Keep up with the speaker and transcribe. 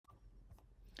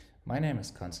My name is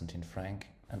Konstantin Frank,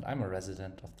 and I'm a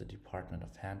resident of the Department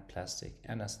of Hand, Plastic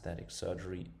and Aesthetic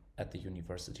Surgery at the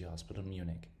University Hospital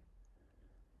Munich.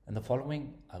 In the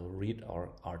following, I will read our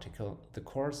article, The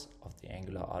Course of the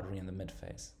Angular Artery in the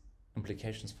Midface,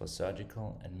 Implications for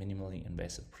Surgical and Minimally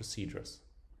Invasive Procedures.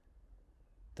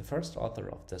 The first author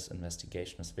of this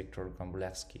investigation is Viktor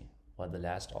Gombolevsky, while the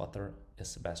last author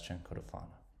is Sebastian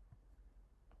Codofana.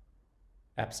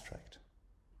 Abstract.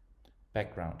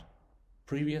 Background.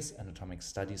 Previous anatomic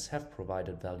studies have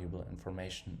provided valuable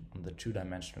information on the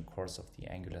two-dimensional course of the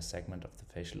angular segment of the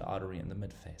facial artery in the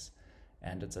midface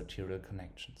and its arterial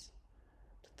connections.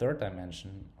 The third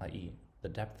dimension, i.e., the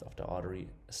depth of the artery,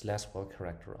 is less well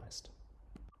characterized.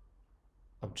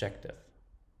 Objective.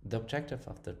 The objective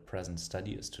of the present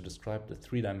study is to describe the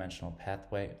three-dimensional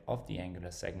pathway of the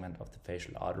angular segment of the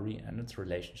facial artery and its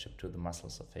relationship to the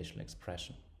muscles of facial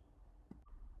expression.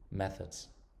 Methods.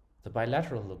 The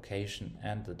bilateral location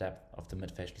and the depth of the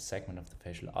midfacial segment of the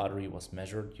facial artery was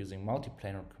measured using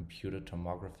multiplanar computed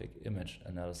tomographic image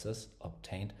analysis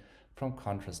obtained from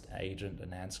contrast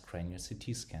agent-enhanced cranial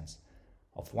CT scans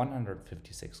of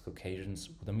 156 Caucasians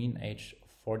with a mean age of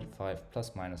 45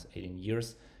 plus minus 18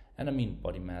 years and a mean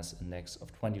body mass index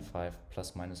of 25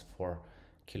 plus minus 4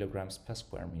 kilograms per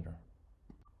square meter.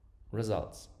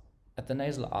 Results. At the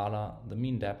nasal ala, the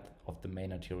mean depth of the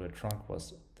main arterial trunk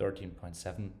was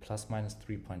 13.7 plus minus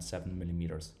 3.7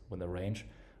 millimeters with a range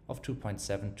of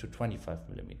 2.7 to 25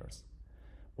 millimeters,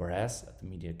 whereas at the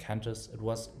medial canthus it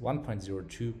was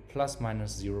 1.02 plus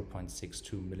minus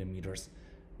 0.62 millimeters,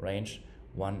 range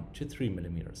 1 to 3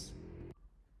 millimeters.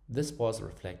 This was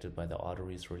reflected by the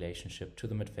artery's relationship to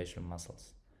the midfacial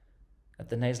muscles. At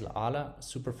the nasal ala,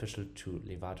 superficial to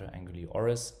levator anguli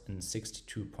oris in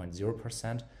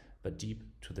 62.0%, but deep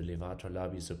to the levator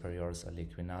labii superioris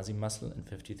aliquinasi muscle in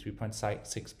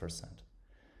 53.6%.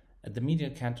 At the medial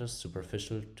canthus,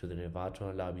 superficial to the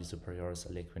levator labii superioris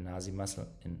aliquinasi muscle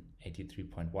in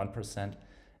 83.1%,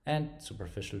 and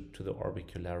superficial to the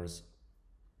orbicularis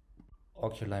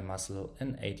oculi muscle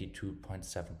in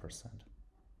 82.7%.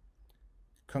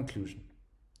 Conclusion.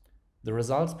 The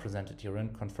results presented herein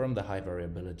confirm the high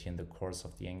variability in the course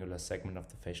of the angular segment of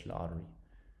the facial artery.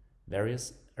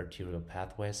 Various arterial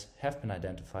pathways have been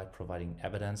identified, providing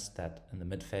evidence that in the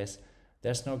midface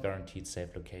there is no guaranteed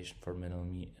safe location for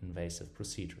minimally invasive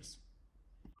procedures.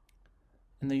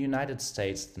 In the United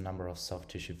States, the number of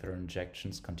soft tissue filler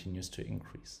injections continues to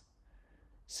increase.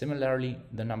 Similarly,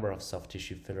 the number of soft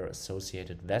tissue filler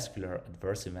associated vascular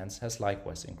adverse events has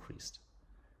likewise increased.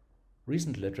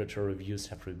 Recent literature reviews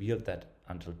have revealed that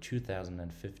until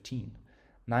 2015,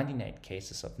 98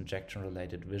 cases of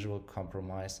injection-related visual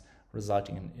compromise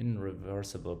resulting in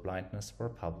irreversible blindness were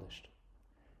published.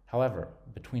 However,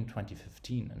 between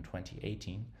 2015 and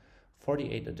 2018,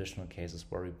 48 additional cases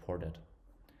were reported.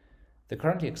 The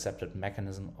currently accepted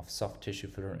mechanism of soft tissue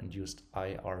filler-induced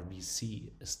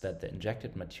IRVC is that the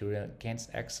injected material gains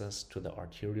access to the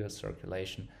arterial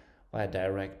circulation via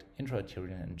direct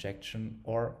intraarterial injection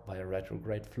or via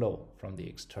retrograde flow from the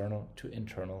external to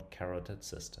internal carotid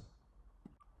system.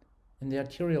 In the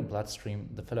arterial bloodstream,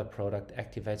 the filler product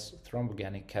activates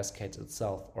thrombogenic cascades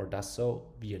itself or does so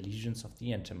via lesions of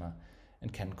the intima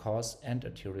and can cause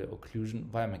end-arterial occlusion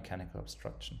via mechanical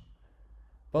obstruction.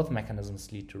 Both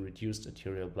mechanisms lead to reduced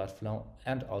arterial blood flow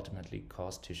and ultimately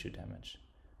cause tissue damage.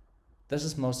 This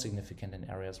is most significant in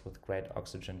areas with great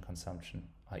oxygen consumption,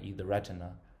 i.e. the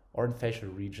retina, or in facial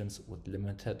regions with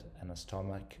limited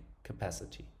anastomic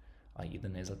capacity, i.e. the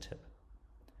nasal tip.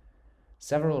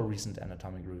 Several recent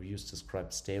anatomic reviews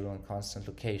described stable and constant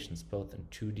locations both in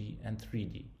 2D and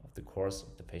 3D of the course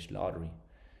of the facial artery.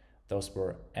 Those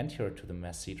were anterior to the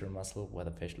masseter muscle where the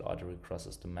facial artery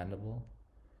crosses the mandible,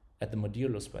 at the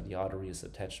modulus where the artery is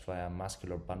attached via a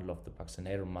muscular bundle of the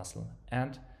buccinator muscle,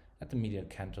 and at the medial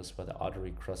canthus where the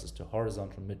artery crosses the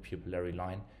horizontal midpupillary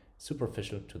line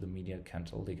superficial to the medial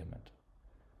canthal ligament.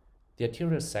 The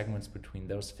arterial segments between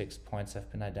those fixed points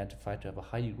have been identified to have a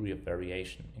high degree of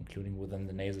variation, including within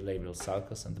the nasolabial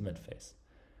sulcus and the midface,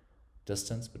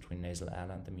 distance between nasal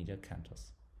ala and the medial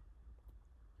canthus.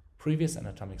 Previous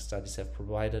anatomic studies have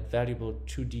provided valuable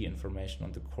 2D information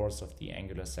on the course of the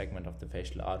angular segment of the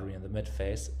facial artery in the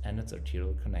midface and its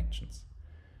arterial connections.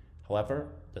 However,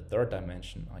 the third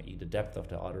dimension, i.e. the depth of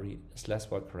the artery, is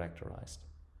less well characterized.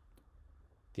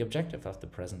 The objective of the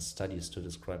present study is to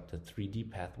describe the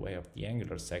 3D pathway of the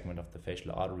angular segment of the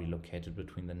facial artery located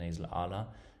between the nasal ala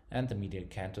and the medial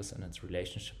canthus and its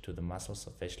relationship to the muscles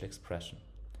of facial expression,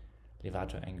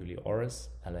 levator anguli oris,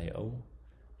 LAO,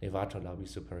 levator labii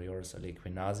superioris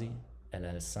aliquinasi,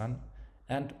 LL-SUN,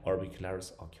 and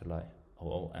orbicularis oculi,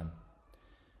 OOM.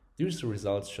 These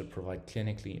results should provide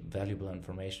clinically valuable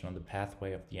information on the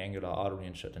pathway of the angular artery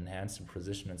and should enhance the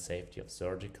precision and safety of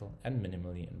surgical and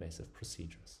minimally invasive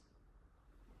procedures.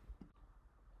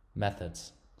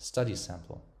 Methods. Study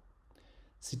sample.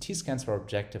 CT scans were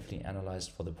objectively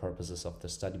analyzed for the purposes of the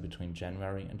study between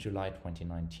January and July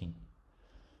 2019.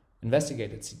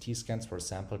 Investigated CT scans were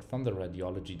sampled from the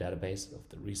radiology database of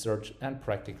the Research and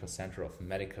Practical Center of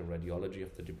Medical Radiology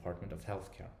of the Department of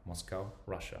Healthcare, Moscow,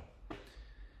 Russia.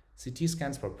 CT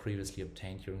scans were previously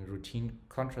obtained during routine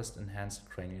contrast-enhanced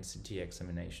cranial CT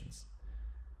examinations.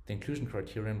 The inclusion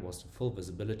criterion was the full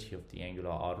visibility of the angular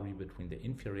artery between the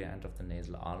inferior end of the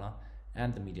nasal ala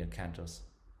and the medial canthus.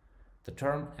 The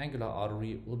term angular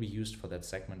artery will be used for that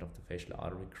segment of the facial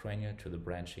artery cranial to the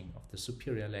branching of the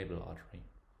superior labral artery.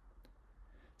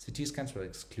 CT scans were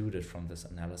excluded from this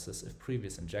analysis if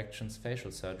previous injections, facial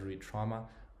surgery, trauma,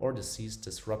 or disease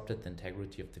disrupted the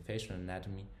integrity of the facial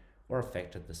anatomy or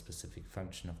affected the specific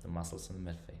function of the muscles in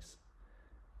the midface.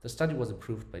 The study was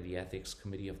approved by the Ethics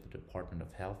Committee of the Department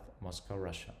of Health, Moscow,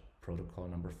 Russia, Protocol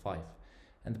number 5,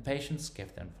 and the patients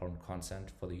gave their informed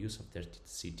consent for the use of their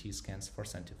CT scans for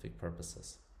scientific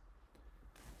purposes.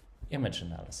 Image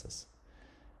analysis.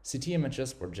 CT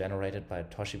images were generated by a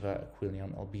Toshiba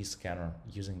Aquilion LB scanner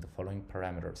using the following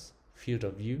parameters: field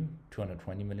of view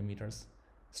 220 mm,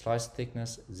 slice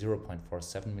thickness 0.47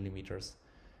 mm,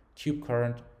 tube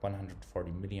current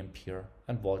 140 mA,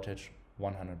 and voltage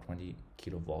 120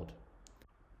 kV.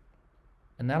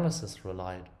 Analysis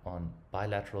relied on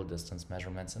bilateral distance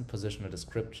measurements and positional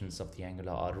descriptions of the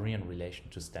angular artery in relation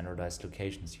to standardized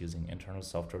locations using internal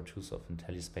software tools of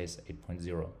IntelliSpace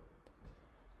 8.0.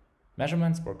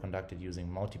 Measurements were conducted using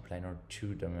multiplanar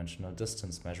two-dimensional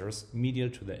distance measures medial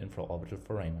to the infraorbital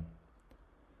foramen.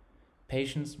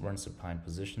 Patients were in supine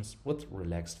positions with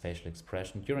relaxed facial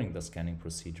expression during the scanning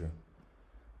procedure.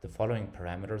 The following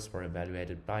parameters were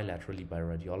evaluated bilaterally by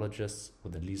radiologists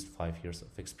with at least 5 years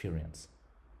of experience.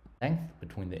 Length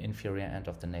between the inferior end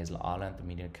of the nasal ala and the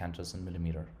medial canthus in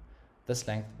millimeter. This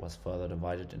length was further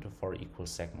divided into 4 equal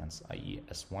segments, i.e.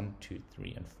 S1, 2,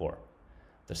 3, and 4.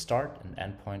 The start and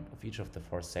end point of each of the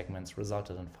 4 segments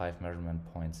resulted in 5 measurement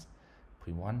points,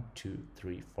 P1, 2,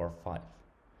 3, 4, 5.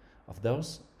 Of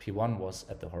those, P1 was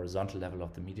at the horizontal level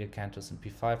of the medial canthus and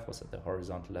P5 was at the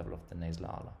horizontal level of the nasal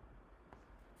ala.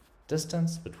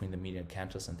 Distance between the medial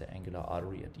canthus and the angular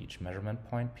artery at each measurement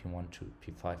point, P1 to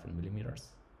P5 in millimeters.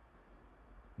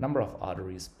 Number of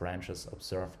arteries branches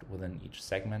observed within each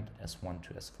segment, S1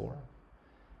 to S4.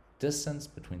 Distance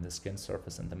between the skin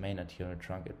surface and the main arterial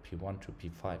trunk at P1 to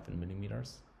P5 in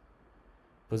millimeters.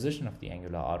 Position of the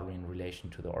angular artery in relation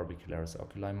to the orbicularis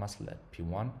oculi muscle at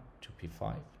P1 to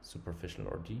P5, superficial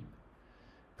or deep.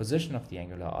 Position of the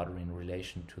angular artery in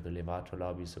relation to the levator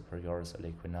labii superioris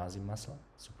aliquinasi muscle,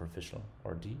 superficial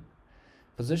or deep.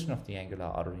 Position of the angular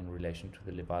artery in relation to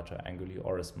the levator anguli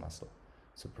oris muscle,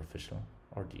 superficial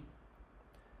or deep.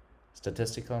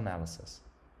 Statistical analysis.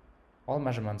 All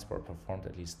measurements were performed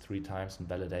at least 3 times and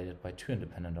validated by 2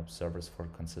 independent observers for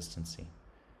consistency.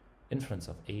 Influence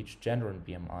of age, gender, and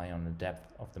BMI on the depth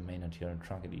of the main arterial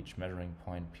trunk at each measuring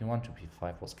point, P1 to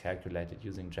P5, was calculated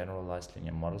using generalized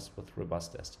linear models with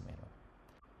robust estimator.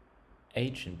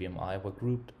 Age and BMI were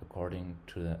grouped according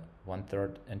to the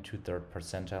 1/3 and 2/3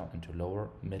 percentile into lower,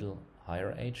 middle,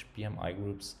 higher age BMI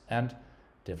groups, and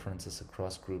differences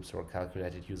across groups were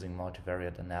calculated using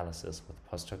multivariate analysis with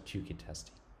post-hoc Tukey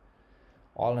testing.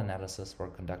 All analyses were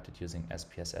conducted using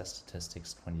SPSS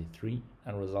statistics 23,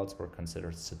 and results were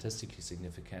considered statistically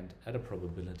significant at a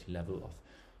probability level of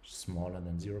smaller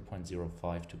than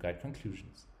 0.05 to guide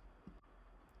conclusions.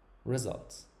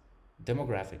 Results.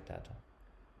 Demographic data.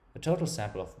 A total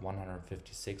sample of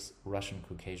 156 Russian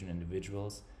Caucasian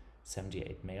individuals,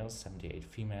 78 males, 78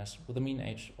 females, with a mean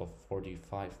age of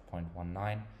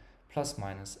 45.19, plus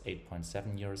minus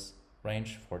 8.7 years,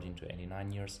 range 14 to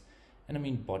 89 years, and a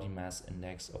mean body mass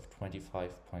index of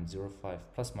 25.05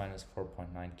 plus minus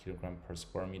 4.9 kg per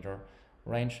square meter,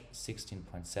 range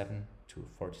 16.7 to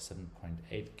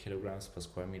 47.8 kilograms per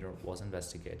square meter was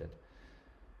investigated.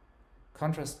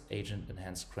 Contrast agent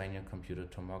enhanced cranial computer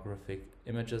tomographic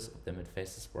images of the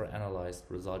midfaces were analyzed,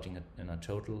 resulting in a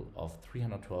total of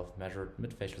 312 measured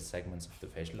midfacial segments of the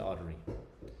facial artery.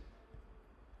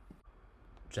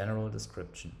 General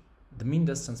description. The mean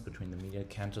distance between the medial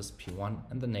canthus P1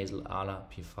 and the nasal ala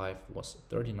P5 was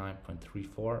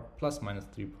 39.34 plus minus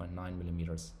 3.9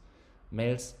 millimeters.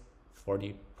 Males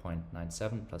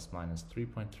 40.97 plus minus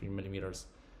 3.3 millimeters.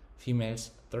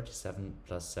 Females 37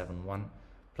 plus 71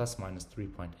 plus minus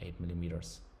 3.8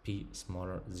 millimeters. P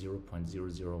smaller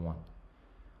 0.001.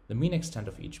 The mean extent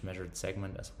of each measured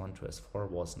segment S1 to S4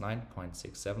 was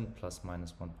 9.67 plus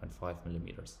minus 1.5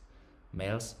 millimeters.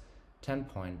 Males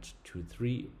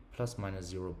 10.23 plus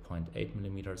minus 0.8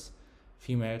 millimeters.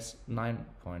 Females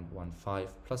 9.15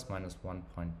 plus minus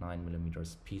 1.9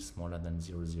 millimeters, p smaller than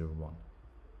 0.001.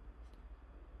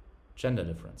 Gender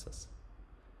differences.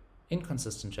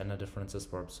 Inconsistent gender differences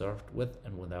were observed with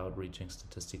and without reaching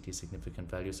statistically significant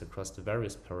values across the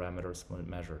various parameters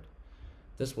measured.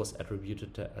 This was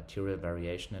attributed to arterial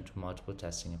variation and to multiple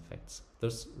testing effects.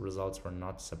 Thus, results were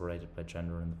not separated by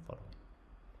gender in the following.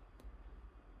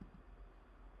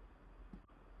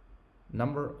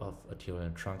 Number of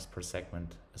arterial trunks per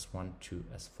segment S1 to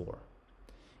S4.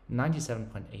 In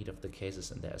 97.8% of the cases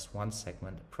in the S1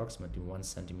 segment, approximately 1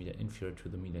 cm inferior to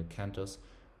the medial canthus,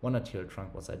 one arterial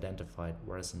trunk was identified,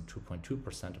 whereas in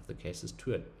 2.2% of the cases,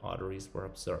 2 arteries were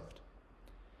observed.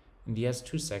 In the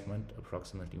S2 segment,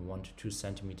 approximately 1 to 2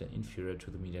 cm inferior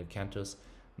to the medial canthus,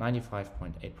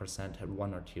 95.8% had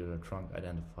one arterial trunk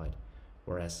identified,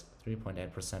 whereas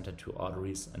 3.8% had 2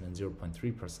 arteries and in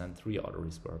 0.3% 3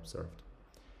 arteries were observed.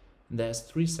 In the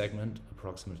S3 segment,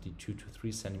 approximately 2 to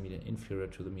 3 cm inferior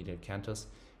to the medial canthus,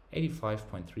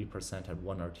 85.3% had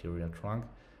one arterial trunk,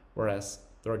 whereas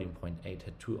 13.8%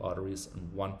 had 2 arteries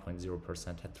and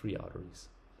 1.0% had 3 arteries.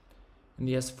 In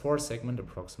the S4 segment,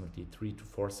 approximately 3 to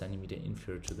 4 cm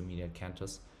inferior to the medial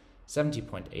canthus,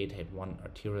 70.8% had one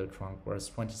arterial trunk, whereas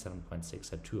 27.6%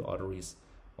 had 2 arteries,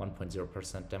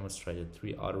 1.0% demonstrated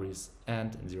 3 arteries,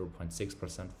 and in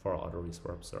 0.6% 4 arteries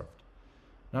were observed.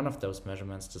 None of those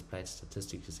measurements displayed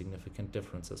statistically significant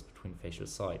differences between facial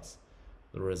sites.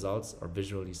 The results are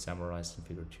visually summarized in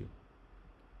Figure 2.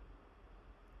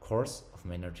 Course of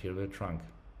main arterial trunk.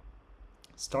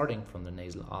 Starting from the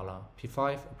nasal ala,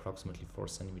 P5 approximately 4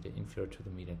 cm inferior to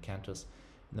the medial canthus,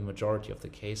 in the majority of the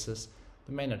cases,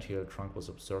 the main arterial trunk was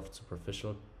observed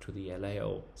superficial to the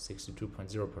LAO,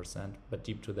 62.0%, but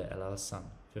deep to the LL sun,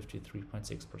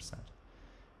 53.6%.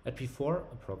 At P4,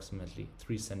 approximately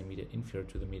 3 cm inferior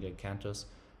to the medial canthus,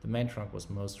 the main trunk was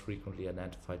most frequently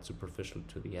identified superficial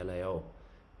to the LAO,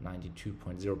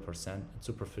 92.0%, and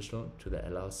superficial to the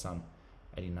LL sun,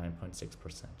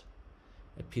 89.6%.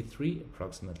 At P3,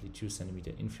 approximately 2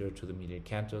 cm inferior to the medial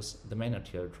canthus, the main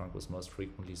arterial trunk was most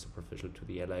frequently superficial to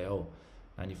the LAO,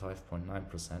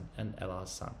 95.9%, and LR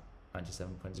sun,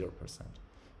 97.0%,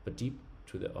 but deep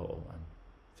to the OOM,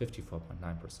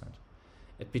 54.9%.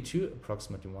 At P2,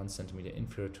 approximately 1 cm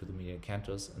inferior to the medial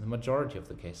canthus, in the majority of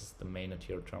the cases, the main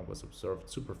arterial trunk was observed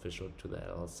superficial to the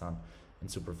LL sun and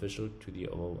superficial to the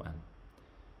OOM.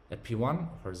 At P1,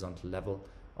 horizontal level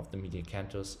of the medial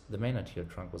canthus, the main arterial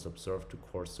trunk was observed to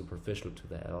course superficial to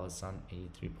the LL sun,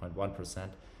 83.1%,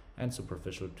 and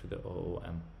superficial to the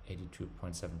OOM,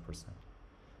 82.7%.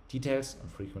 Details on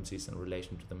frequencies in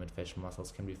relation to the midfacial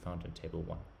muscles can be found in Table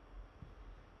 1.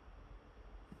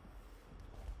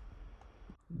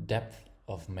 Depth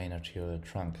of main arterial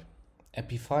trunk. At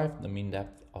P5, the mean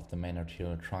depth of the main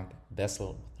arterial trunk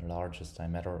vessel with the largest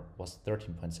diameter was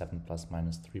 13.7 plus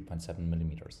minus 3.7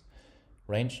 millimeters.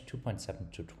 Range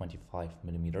 2.7 to 25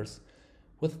 millimeters,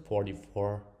 with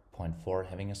 44.4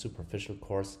 having a superficial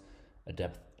course, a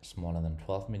depth smaller than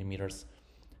 12 millimeters,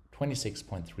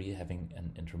 26.3 having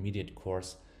an intermediate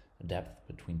course, a depth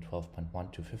between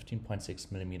 12.1 to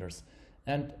 15.6 millimeters,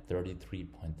 and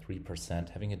 33.3%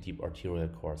 having a deep arterial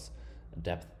course, a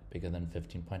depth bigger than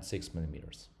 15.6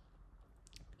 millimeters.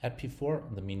 At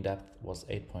P4, the mean depth was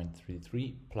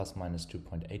 8.33 plus minus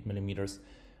 2.8 millimeters,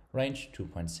 range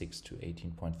 2.6 to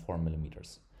 18.4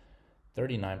 millimeters.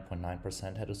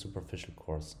 39.9% had a superficial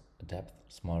course, a depth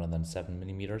smaller than 7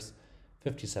 millimeters,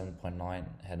 57.9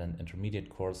 had an intermediate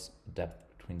course, a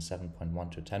depth between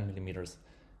 7.1 to 10 millimeters,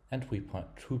 and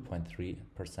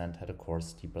 2.3% had a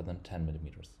course deeper than 10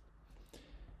 millimeters.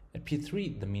 At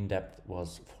P3, the mean depth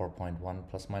was 4.1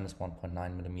 plus minus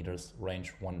 1.9 millimeters,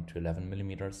 range 1 to 11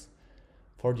 millimeters.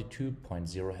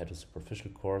 42.0 had a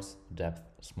superficial course, depth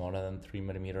smaller than 3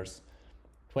 millimeters.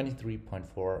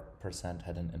 23.4%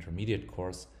 had an intermediate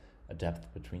course, a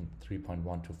depth between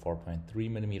 3.1 to 4.3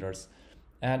 millimeters,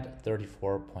 and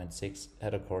 34.6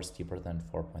 had a course deeper than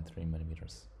 4.3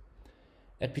 millimeters.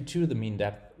 At P2, the mean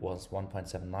depth was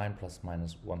 1.79 plus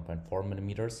minus 1.4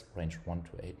 millimeters, range 1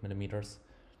 to 8 millimeters.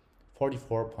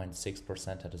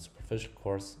 44.6% had a superficial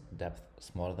course, depth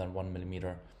smaller than 1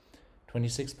 millimeter.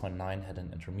 26.9 had an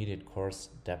intermediate course,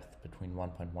 depth between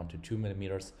 1.1 to 2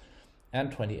 millimeters,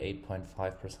 and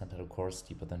 28.5% had a course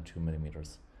deeper than 2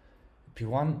 millimeters. At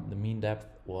P1, the mean depth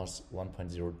was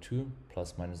 1.02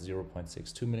 plus minus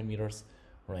 0.62 millimeters,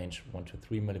 range 1 to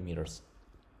 3 millimeters.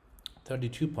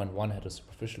 32.1 had a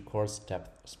superficial course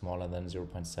depth smaller than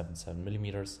 0.77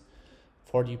 millimeters,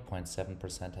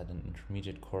 40.7% had an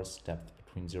intermediate course depth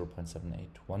between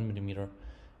 0.78 to 1 millimeter,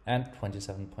 and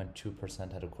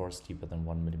 27.2% had a course deeper than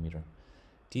 1 millimeter.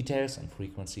 Details on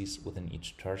frequencies within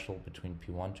each tertial between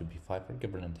P1 to P5 are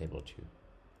given in Table 2.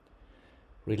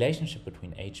 Relationship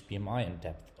between age, BMI, and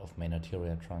depth of main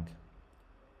arterial trunk.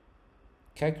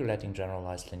 Calculating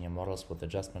generalized linear models with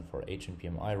adjustment for age and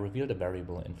BMI revealed a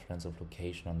variable influence of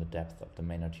location on the depth of the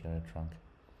main arterial trunk.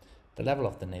 The level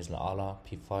of the nasal ala,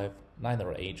 P5,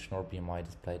 neither age nor BMI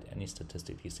displayed any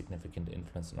statistically significant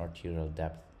influence on arterial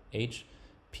depth. Age,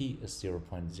 P is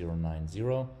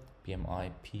 0.090,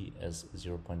 BMI, P is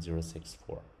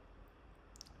 0.064.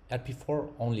 At P4,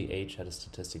 only age had a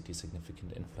statistically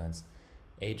significant influence.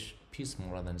 Age, P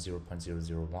smaller than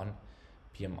 0.001,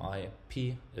 BMI,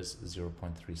 P is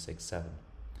 0.367.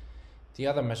 The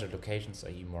other measured locations,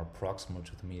 i.e. more proximal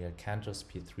to the medial canthus,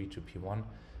 P3 to P1,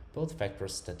 both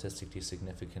factors statistically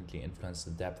significantly influence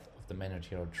the depth of the main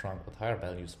arterial trunk, with higher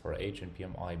values for age and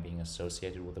BMI being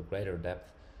associated with a greater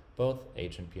depth, both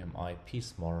age and BMI, P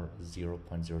smaller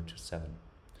 0.027.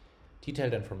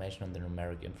 Detailed information on the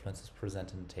numeric influence is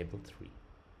presented in Table 3.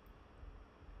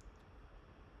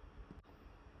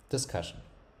 Discussion.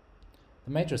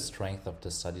 The major strength of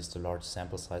this study is the large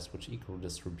sample size, which equal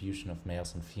distribution of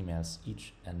males and females,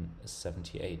 each N is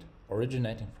 78,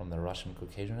 originating from the Russian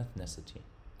Caucasian ethnicity.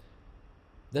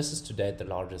 This is to date the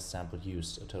largest sample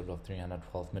used, a total of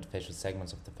 312 midfacial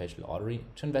segments of the facial artery,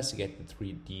 to investigate the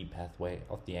 3D pathway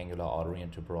of the angular artery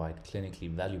and to provide clinically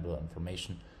valuable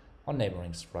information on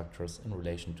neighboring structures in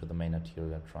relation to the main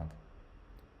arterial trunk.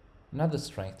 Another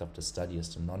strength of the study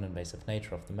is the non-invasive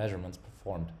nature of the measurements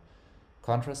performed.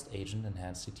 Contrast agent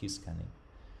enhanced CT scanning.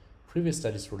 Previous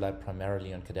studies relied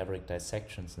primarily on cadaveric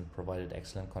dissections and provided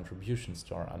excellent contributions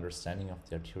to our understanding of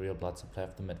the arterial blood supply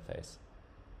of the midface.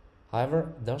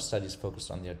 However, those studies focused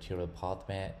on the arterial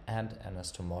pathway and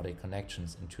anastomotic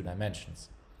connections in 2 dimensions.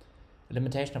 A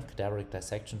limitation of cadaveric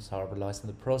dissections, however, lies in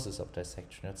the process of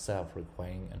dissection itself,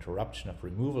 requiring interruption of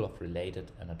removal of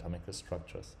related anatomical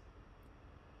structures.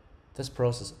 This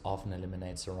process often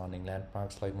eliminates surrounding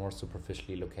landmarks like more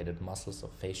superficially located muscles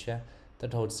of fascia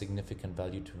that hold significant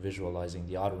value to visualizing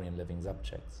the artery in living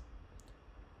subjects.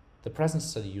 The present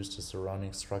study used the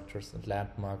surrounding structures and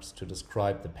landmarks to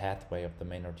describe the pathway of the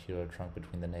main arterial trunk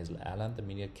between the nasal ala and the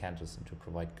medial canthus and to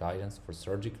provide guidance for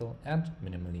surgical and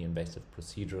minimally invasive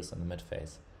procedures in the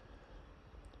midface.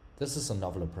 This is a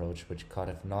novel approach which could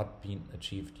have not been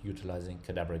achieved utilizing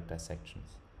cadaveric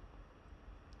dissections.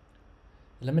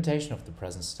 The limitation of the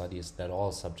present study is that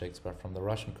all subjects were from the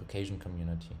Russian Caucasian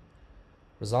community.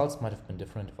 Results might have been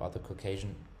different if other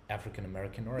Caucasian, African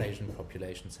American, or Asian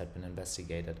populations had been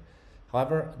investigated.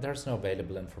 However, there is no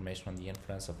available information on the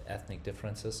influence of ethnic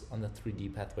differences on the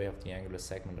 3D pathway of the angular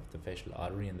segment of the facial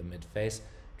artery in the midface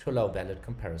to allow valid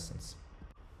comparisons.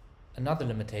 Another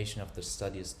limitation of this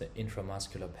study is the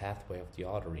intramuscular pathway of the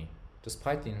artery.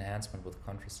 Despite the enhancement with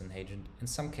contrast agent, in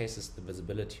some cases the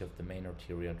visibility of the main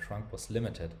arterial trunk was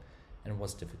limited and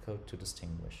was difficult to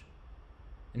distinguish.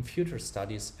 In future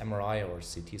studies, MRI or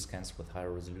CT scans with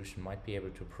higher resolution might be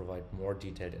able to provide more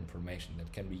detailed information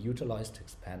that can be utilized to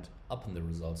expand upon the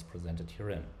results presented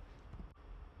herein.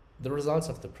 The results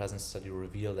of the present study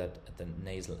reveal that at the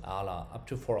nasal ala, up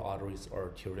to 4 arteries or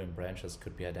arterial branches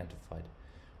could be identified.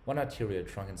 1 arterial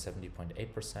trunk in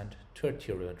 70.8%, 2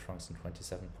 arterial trunks in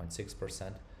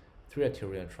 27.6%, 3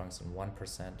 arterial trunks in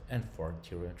 1%, and 4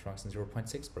 arterial trunks in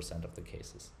 0.6% of the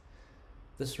cases.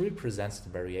 This represents the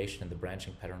variation in the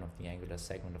branching pattern of the angular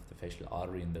segment of the facial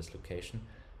artery in this location,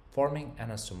 forming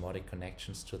anastomotic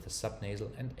connections to the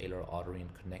subnasal and alar artery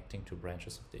and connecting to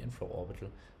branches of the infraorbital,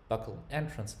 buccal,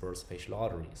 and transverse facial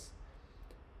arteries.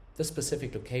 This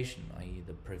specific location, i.e.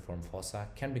 the piriform fossa,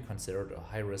 can be considered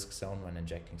a high-risk zone when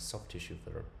injecting soft tissue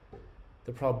filler.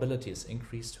 The probability is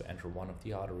increased to enter one of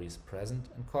the arteries present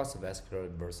and cause a vascular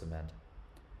adverse event.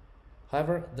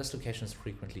 However, this location is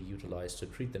frequently utilized to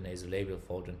treat the nasolabial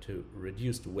fold and to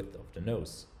reduce the width of the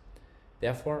nose.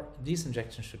 Therefore, these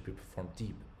injections should be performed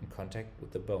deep, in contact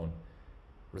with the bone.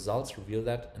 Results reveal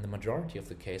that, in the majority of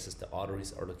the cases, the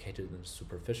arteries are located in the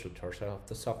superficial tertia of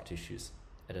the soft tissues,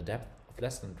 at a depth of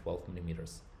less than 12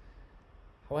 millimeters.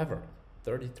 However,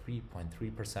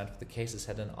 33.3% of the cases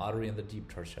had an artery in the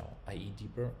deep tertia, i.e.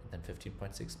 deeper than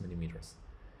 15.6 millimeters.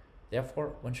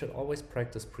 Therefore, one should always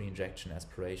practice pre-injection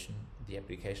aspiration, the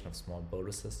application of small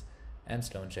boluses, and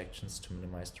slow injections to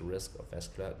minimize the risk of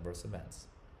vascular adverse events.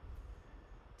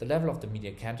 The level of the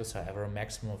medial canthus, however, a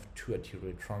maximum of 2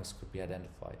 arterial trunks could be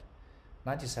identified.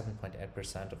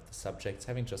 97.8% of the subjects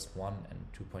having just 1 and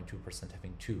 2.2%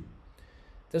 having 2.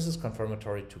 This is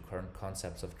confirmatory to current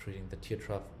concepts of treating the tear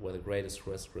trough, where the greatest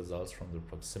risk results from the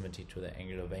proximity to the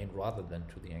angular vein rather than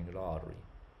to the angular artery.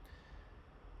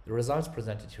 The results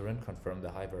presented herein confirm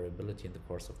the high variability in the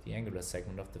course of the angular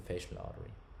segment of the facial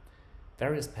artery.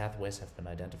 Various pathways have been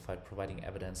identified, providing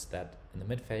evidence that in the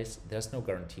midface there is no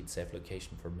guaranteed safe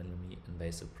location for minimally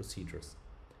invasive procedures.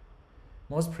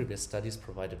 Most previous studies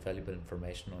provided valuable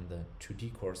information on the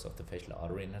 2D course of the facial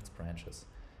artery and its branches,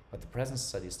 but the present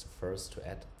study is the first to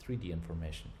add 3D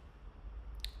information.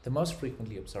 The most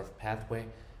frequently observed pathway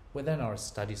within our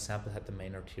study sample had the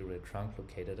main arterial trunk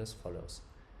located as follows.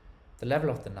 The level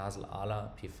of the nasal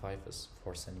ala P5 is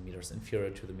 4 cm inferior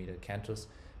to the medial canthus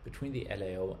between the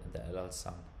LAO and the LL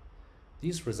sun.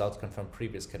 These results confirm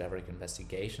previous cadaveric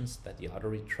investigations that the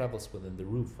artery travels within the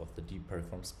roof of the deep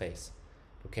piriform space,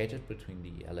 located between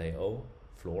the LAO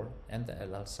floor and the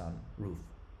LL sun roof.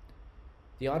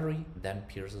 The artery then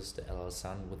pierces the LL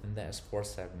sun within the S4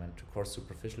 segment to course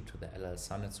superficial to the LL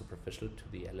sun and superficial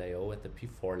to the LAO at the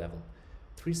P4 level,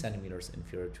 3 cm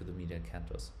inferior to the medial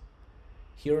canthus.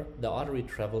 Here, the artery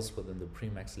travels within the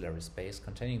premaxillary space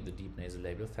containing the deep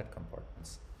nasolabial fat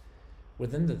compartments.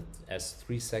 Within the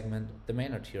S3 segment, the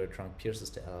main arterial trunk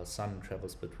pierces the LL sun and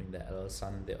travels between the LL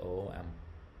sun and the OOM.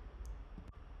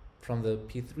 From the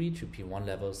P3 to P1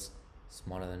 levels,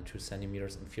 smaller than 2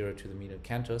 cm inferior to the medial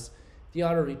canthus, the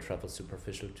artery travels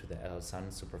superficial to the LL sun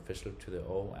and superficial to the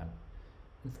OOM.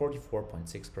 In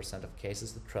 44.6% of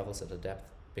cases, it travels at a depth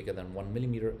bigger than 1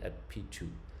 mm at P2,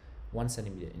 1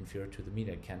 cm inferior to the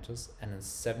medial canthus, and in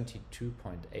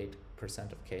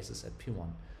 72.8% of cases at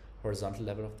P1, horizontal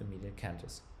level of the medial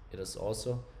canthus. It is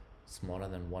also smaller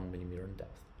than 1 mm in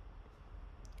depth.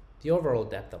 The overall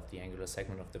depth of the angular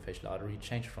segment of the facial artery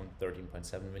changed from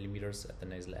 13.7 mm at the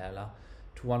nasal ala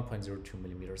to 1.02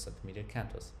 mm at the medial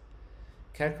canthus.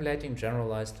 Calculating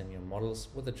generalized linear models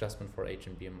with adjustment for age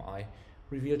and BMI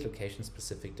revealed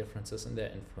location-specific differences in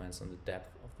their influence on the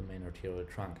depth of the main arterial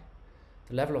trunk.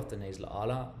 The level of the nasal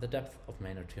ala, the depth of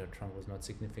main arterial trunk, was not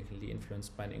significantly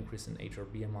influenced by an increase in age or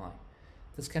BMI.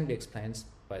 This can be explained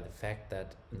by the fact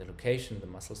that in the location the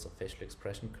muscles of facial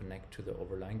expression connect to the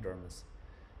overlying dermis.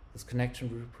 This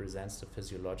connection represents the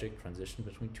physiologic transition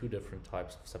between two different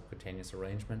types of subcutaneous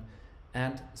arrangement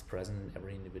and is present in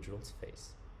every individual's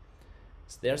face.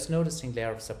 So there's no distinct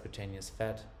layer of subcutaneous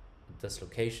fat at this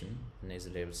location. The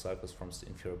nasolabial sulcus forms the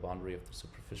inferior boundary of the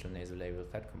superficial nasolabial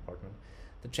fat compartment.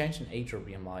 The change in age or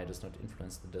BMI does not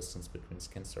influence the distance between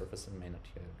skin surface and main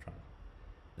arterial trunk.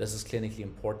 This is clinically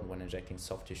important when injecting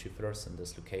soft tissue fillers in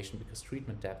this location because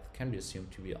treatment depth can be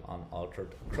assumed to be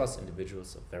unaltered across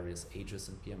individuals of various ages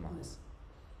and BMIs.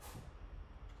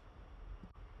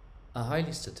 A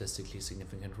highly statistically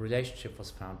significant relationship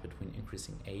was found between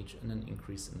increasing age and an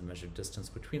increase in the measured distance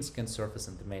between skin surface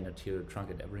and the main arterial trunk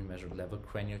at every measured level,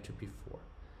 cranial to P4.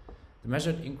 The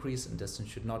measured increase in distance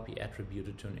should not be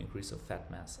attributed to an increase of fat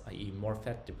mass, i.e. more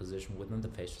fat deposition within the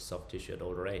facial soft tissue at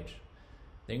older age.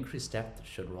 The increased depth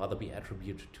should rather be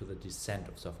attributed to the descent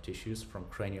of soft tissues from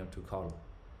cranial to caudal.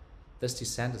 This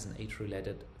descent is an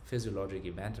age-related physiologic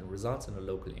event and results in a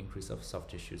local increase of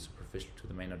soft tissue superficial to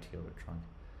the main arterial trunk.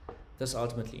 This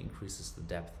ultimately increases the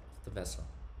depth of the vessel.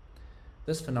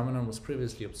 This phenomenon was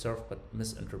previously observed but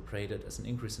misinterpreted as an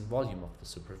increase in volume of the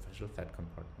superficial fat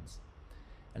compartments.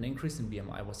 An increase in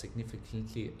BMI was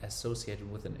significantly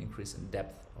associated with an increase in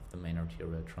depth of the main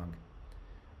arterial trunk.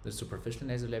 The superficial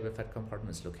nasolabial fat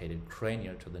compartment is located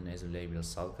cranial to the nasolabial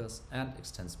sulcus and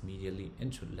extends medially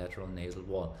into the lateral nasal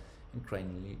wall and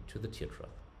cranially to the tear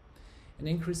trough. An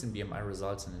increase in BMI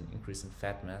results in an increase in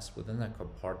fat mass within the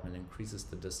compartment and increases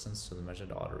the distance to the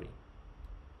measured artery.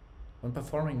 When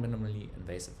performing minimally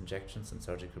invasive injections and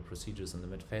surgical procedures in the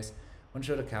midface, one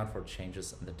should account for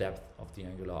changes in the depth of the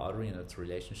angular artery and its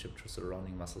relationship to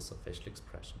surrounding muscles of facial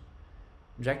expression.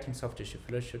 Injecting soft tissue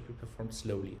fillers should be performed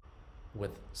slowly,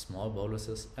 with small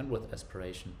boluses and with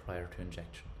aspiration prior to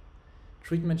injection.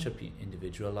 Treatment should be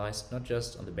individualized, not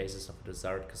just on the basis of a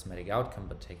desired cosmetic outcome,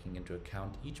 but taking into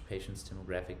account each patient's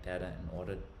demographic data in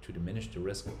order to diminish the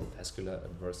risk of vascular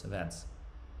adverse events.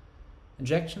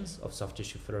 Injections of soft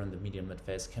tissue filler in the medial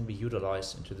midface can be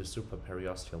utilized into the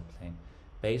supraperiosteal plane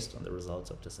based on the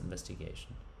results of this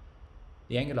investigation.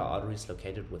 The angular artery is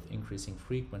located with increasing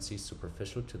frequency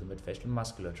superficial to the midfacial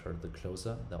musculature the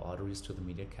closer the arteries to the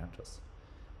medial canthus.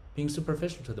 Being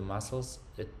superficial to the muscles,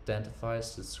 it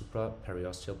identifies the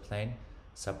supraperiosteal plane,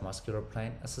 submuscular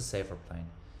plane as a safer plane,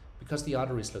 because the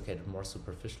artery is located more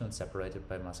superficial and separated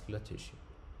by muscular tissue.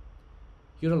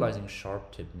 Utilizing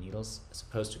sharp-tipped needles as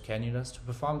opposed to cannulas to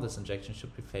perform this injection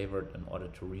should be favored in order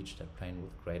to reach that plane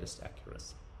with greatest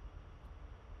accuracy.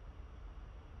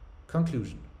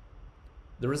 Conclusion.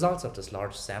 The results of this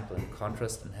large sample and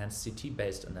contrast-enhanced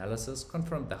CT-based analysis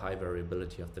confirmed the high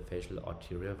variability of the facial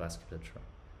arterial vasculature.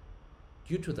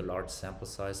 Due to the large sample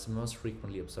size, the most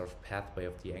frequently observed pathway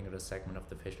of the angular segment of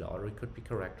the facial artery could be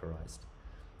characterized.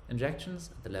 Injections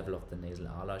at the level of the nasal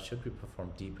ala should be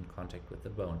performed deep in contact with the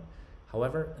bone.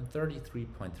 However, in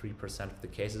 33.3% of the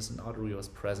cases, an artery was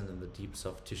present in the deep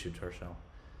soft tissue tertial.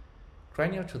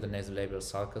 Cranial to the nasolabial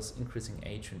sulcus, increasing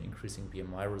age and increasing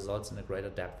BMI results in a greater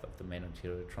depth of the main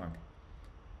arterial trunk.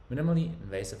 Minimally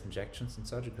invasive injections and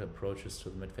surgical approaches to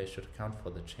the midface should account for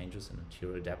the changes in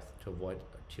arterial depth to avoid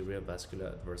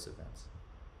arteriovascular adverse events.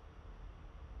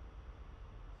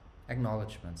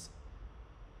 Acknowledgements.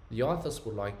 The authors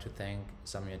would like to thank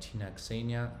Zamyatina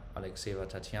Ksenia, Alexeva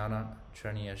Tatiana,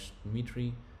 Cherniesh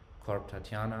Dmitry, Korb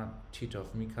Tatiana,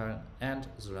 Titov Mikhail, and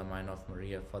Zulaimanov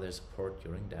Maria for their support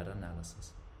during data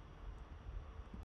analysis.